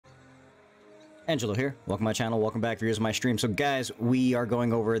Angelo here. Welcome to my channel. Welcome back, viewers of my stream. So guys, we are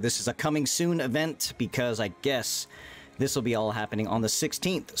going over, this is a coming soon event because I guess this will be all happening on the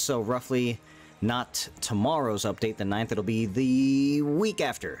 16th. So roughly not tomorrow's update, the 9th, it'll be the week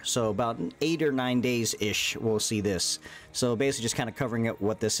after. So about 8 or 9 days-ish, we'll see this. So basically just kind of covering it,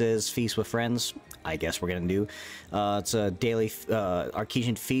 what this is, Feast with Friends, I guess we're going to do. It's a daily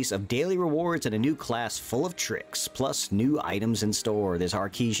Archesian feast of daily rewards and a new class full of tricks, plus new items in store. There's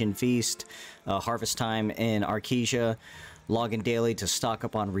Archesian feast, harvest time in Archesia. Log in daily to stock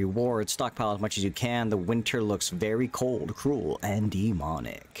up on rewards. Stockpile as much as you can. The winter looks very cold, cruel, and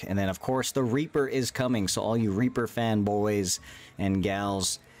demonic. And then, of course, the Reaper is coming. So all you Reaper fanboys and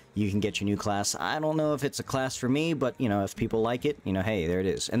gals, you can get your new class. I don't know if it's a class for me, but, you know, if people like it, you know, hey, there it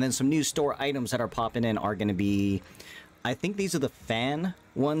is. And then some new store items that are popping in are going to be... I think these are the fan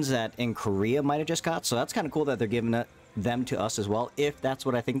ones that in Korea might have just got. So that's kind of cool that they're giving them to us as well, if that's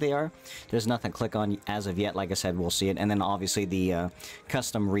what I think they are. There's nothing to click on as of yet. Like I said, we'll see it. And then obviously the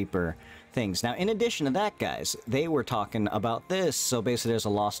custom Reaper things. Now, in addition to that, guys, they were talking about this. So basically, there's a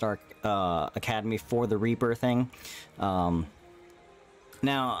Lost Ark Academy for the Reaper thing. Now,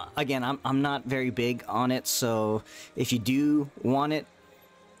 again, I'm not very big on it. So if you do want it,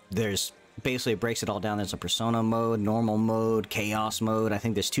 there's... basically, it breaks it all down. There's a persona mode, normal mode, chaos mode. I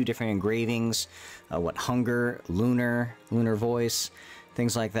think there's 2 different engravings. Hunger, lunar voice,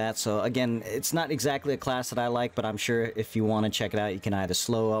 things like that. So again, it's not exactly a class that I like, but I'm sure if you want to check it out, you can either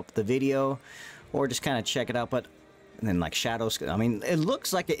slow up the video or just kind of check it out. But and then like shadows, I mean, it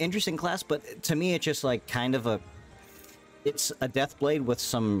looks like an interesting class, but to me, it's just like kind of a... it's a Deathblade with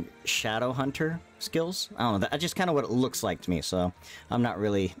some Shadow Hunter skills. I don't know, that's just kind of what it looks like to me, so I'm not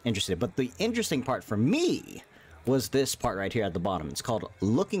really interested. But the interesting part for me was this part right here at the bottom. It's called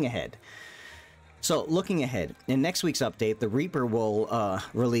Looking Ahead. So, looking ahead, in next week's update, the Reaper will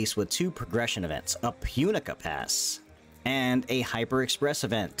release with 2 progression events, a Powerpasses and a Hyper Express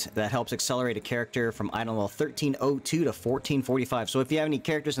event that helps accelerate a character from item level 1302 to 1445. So if you have any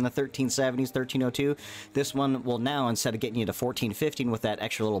characters in the 1370s, 1302, this one will now, instead of getting you to 1415 with that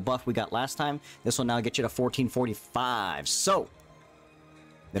extra little buff we got last time, this will now get you to 1445. So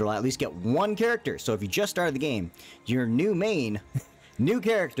it'll at least get 1 character. So if you just started the game, your new main, new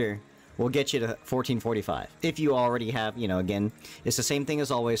character will get you to 1445. If you already have, you know, again, it's the same thing as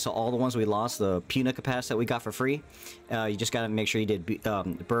always. So all the ones we lost, the Punica Pass that we got for free, you just got to make sure you did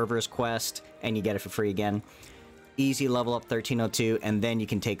Berber's Quest, and you get it for free again. Easy level up 1302, and then you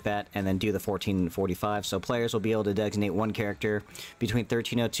can take that and then do the 1445. So players will be able to designate 1 character between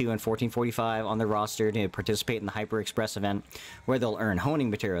 1302 and 1445 on their roster to participate in the Hyper Express event, where they'll earn honing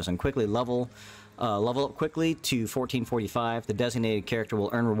materials and quickly level up quickly to 1445. The designated character will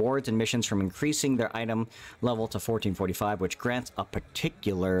earn rewards and missions from increasing their item level to 1445, which grants a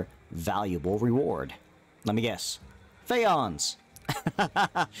particular valuable reward. Let me guess. Phaons!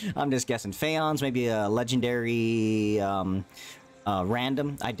 I'm just guessing. Phaons, maybe a legendary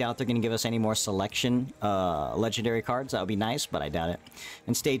random. I doubt they're going to give us any more selection legendary cards. That would be nice, but I doubt it.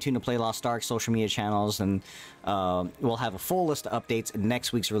 And stay tuned to Play Lost Ark social media channels, and we'll have a full list of updates in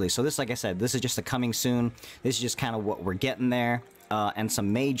next week's release. So this, like I said, this is just a coming soon. This is just kind of what we're getting there, and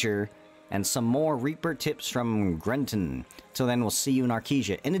some major and some more Reaper tips from Grenton. So then we'll see you in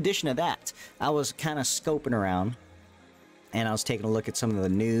Archesia. In addition to that, I was kind of scoping around, and I was taking a look at some of the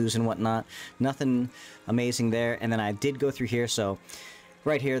news and whatnot. Nothing amazing there. And then I did go through here. So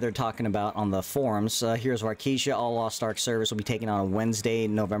right here, they're talking about on the forums, Heroes of Archesia, all Lost Ark service will be taken on Wednesday,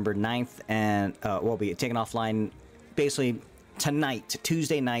 November 9th. And will be taken offline basically tonight,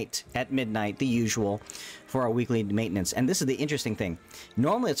 Tuesday night at midnight, the usual, for our weekly maintenance. And this is the interesting thing.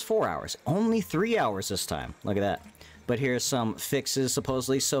 Normally it's 4 hours. Only 3 hours this time. Look at that. But here's some fixes,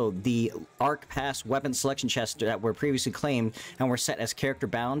 supposedly. So the Arc Pass weapon selection chests that were previously claimed and were set as character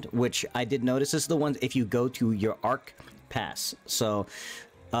bound, which I did notice is the ones if you go to your Arc Pass. So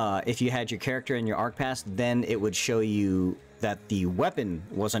if you had your character in your Arc Pass, then it would show you that the weapon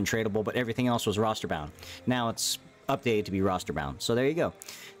was untradeable, but everything else was roster bound. Now it's updated to be roster bound. So there you go.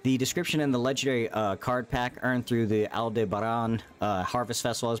 The description in the legendary card pack earned through the Aldebaran Harvest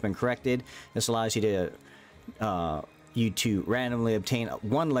Festival has been corrected. This allows you to randomly obtain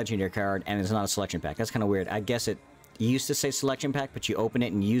 1 legendary card, and it's not a selection pack. That's kind of weird. I guess it used to say selection pack, but you open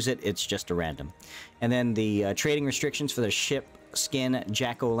it and use it, it's just a random. And then the trading restrictions for the ship, skin,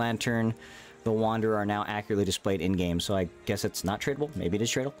 jack-o'-lantern, the Wanderer are now accurately displayed in-game. So I guess it's not tradable. Maybe it is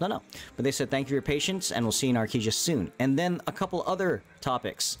tradable. Don't know. But they said thank you for your patience, and we'll see you in Archesia soon. And then a couple other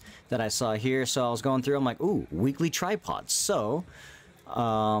topics that I saw here. So I was going through, I'm like, ooh, weekly tripods. So,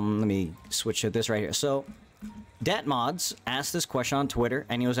 let me switch to this right here. So Mods asked this question on Twitter,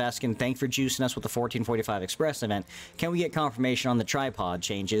 and he was asking, thanks for juicing us with the 1445 Express event. Can we get confirmation on the tripod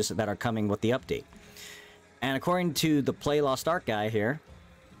changes that are coming with the update? And according to the Play Lost Ark guy here,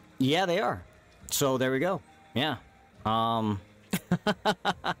 yeah, they are. So there we go. Yeah.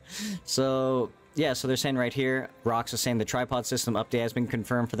 So they're saying right here, Rox is saying the tripod system update has been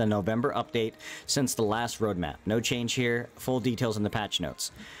confirmed for the November update since the last roadmap. No change here. Full details in the patch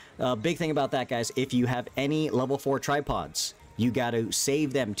notes. Big thing about that, guys, if you have any level 4 tripods, you got to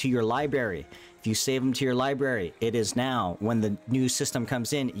save them to your library. If you save them to your library, it is now, when the new system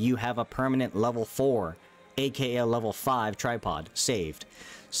comes in, you have a permanent level 4, aka a level 5 tripod saved.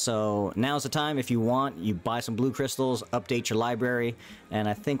 So now's the time. If you want, you buy some blue crystals, update your library, and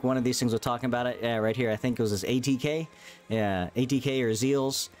I think one of these things we're talking about it, yeah, right here, I think it was this ATK, yeah, ATK or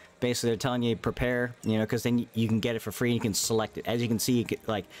Zeals. Basically, they're telling you prepare, you know, because then you can get it for free. And you can select it. As you can see, you get,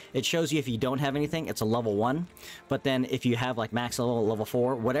 like, it shows you if you don't have anything, it's a level 1. But then if you have like max level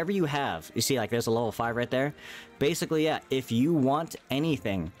 4, whatever you have, you see like there's a level 5 right there. Basically, yeah, if you want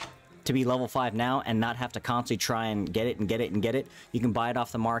anything to be level 5 now and not have to constantly try and get it and get it and get it, you can buy it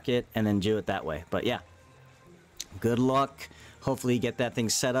off the market and then do it that way. But yeah, good luck. Hopefully you get that thing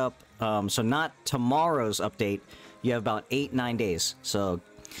set up. So not tomorrow's update. You have about 8-9 days. So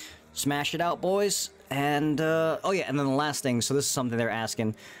smash it out, boys. And oh yeah, and then the last thing, so this is something they're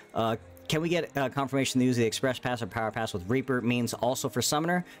asking, can we get confirmation the use of the Express Pass or Power Pass with Reaper means also for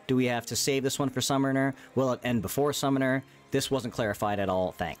Summoner? Do we have to save this one for Summoner? Will it end before Summoner? This wasn't clarified at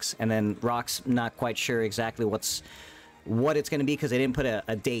all, thanks. And then Rock's not quite sure exactly what it's going to be, because they didn't put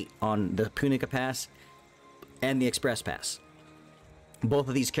a date on the Punica Pass and the Express Pass. Both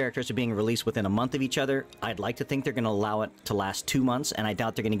of these characters are being released within a month of each other. I'd like to think they're going to allow it to last 2 months, and I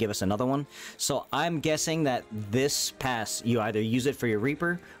doubt they're going to give us another one. So I'm guessing that this pass, you either use it for your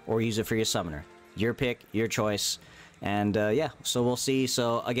Reaper or use it for your Summoner. Your pick, your choice. And yeah, so we'll see.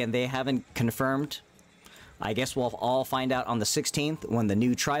 So again, they haven't confirmed. I guess we'll all find out on the 16th when the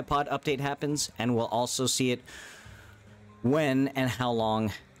new tripod update happens, and we'll also see it when and how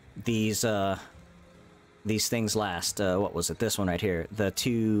long these things last. What was it? This one right here. The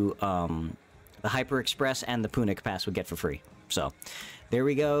two, the Hyper Express and the Punic Pass would get for free. So, there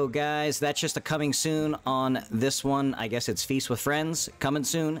we go, guys. That's just a coming soon on this one. I guess it's Feast with Friends. Coming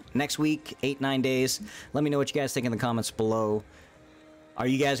soon. Next week, 8-9 days. Let me know what you guys think in the comments below. Are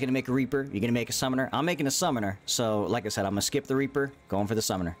you guys going to make a Reaper? You going to make a Summoner? I'm making a Summoner. So, like I said, I'm going to skip the Reaper. Going for the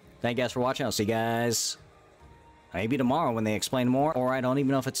Summoner. Thank you guys for watching. I'll see you guys maybe tomorrow when they explain more. Or I don't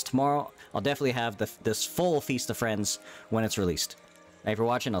even know if it's tomorrow. I'll definitely have this full Feast of Friends when it's released. Thank you for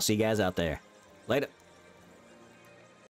watching. I'll see you guys out there. Later.